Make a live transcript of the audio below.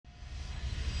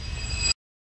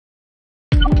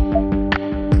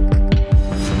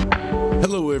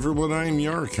everyone, I am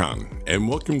Yarkon, and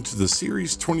welcome to the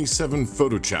Series 27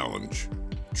 Photo Challenge,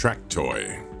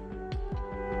 TRACKTOY.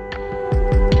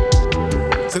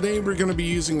 Today we're going to be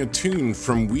using a tune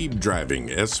from Weeb Driving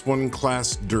S1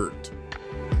 Class Dirt.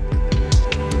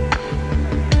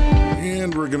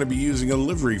 And we're going to be using a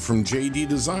livery from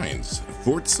JDDESIGNSS,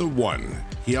 Forza 1.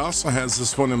 He also has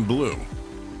this one in blue.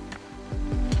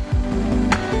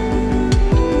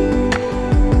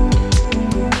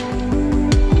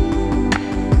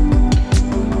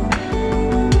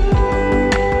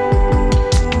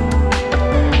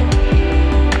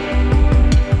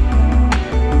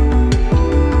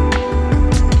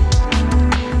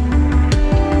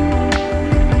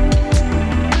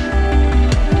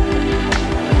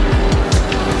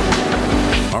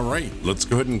 Let's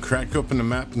go ahead and crack open the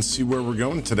map and see where we're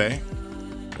going today.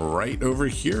 Right over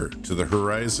here to the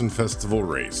Horizon Festival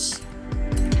race.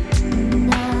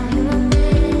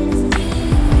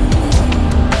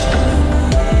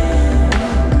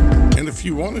 And if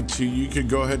you wanted to, you could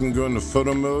go ahead and go into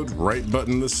photo mode, right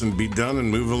button this and be done and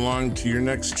move along to your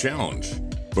next challenge.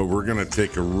 But we're gonna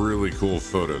take a really cool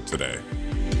photo today.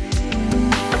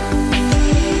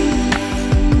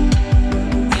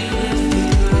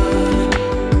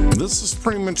 This is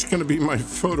pretty much going to be my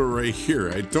photo right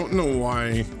here. I don't know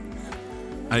why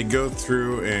I go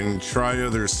through and try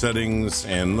other settings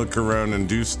and look around and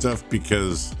do stuff,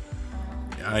 because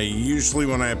I usually,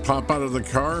 when I pop out of the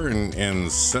car and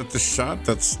set the shot,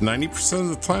 that's 90% of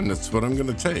the time that's what I'm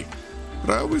going to take.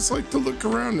 But I always like to look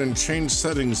around and change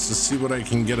settings to see what I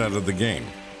can get out of the game.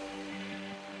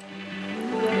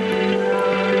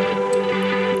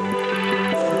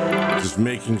 Just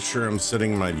making sure I'm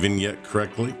setting my vignette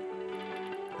correctly.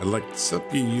 I like to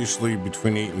set usually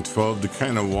between 8 and 12 to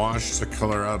kind of wash the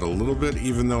color out a little bit.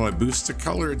 Even though I boost the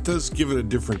color, it does give it a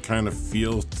different kind of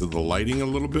feel to the lighting a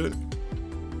little bit.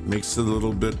 Makes it a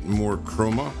little bit more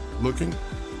chroma looking.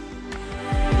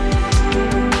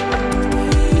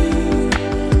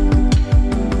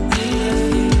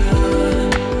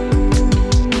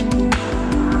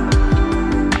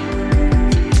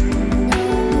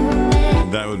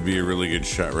 That would be a really good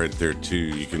shot right there too.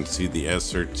 You can see the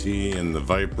SRT and the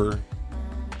Viper.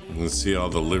 You can see all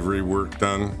the livery work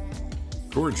done.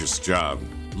 Gorgeous job.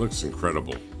 Looks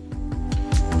incredible.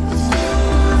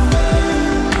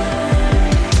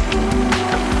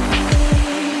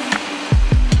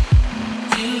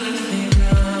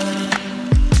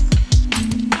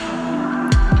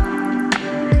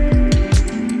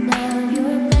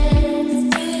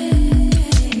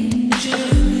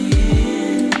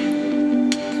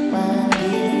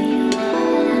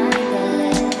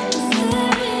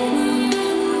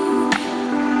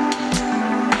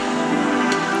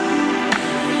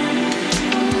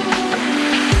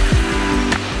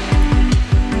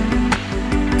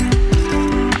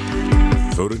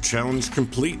 Photo challenge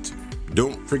complete.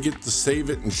 Don't forget to save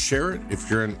it and share it. If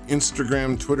you're on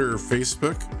Instagram, Twitter, or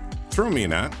Facebook, throw me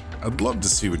an at. I'd love to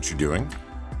see what you're doing.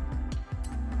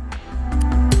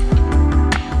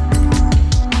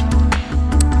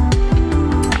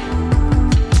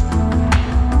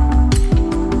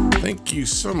 Thank you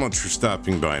so much for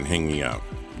stopping by and hanging out.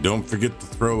 Don't forget to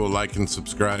throw a like and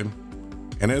subscribe.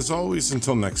 And as always,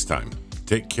 until next time,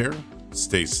 take care,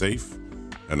 stay safe,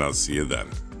 and I'll see you then.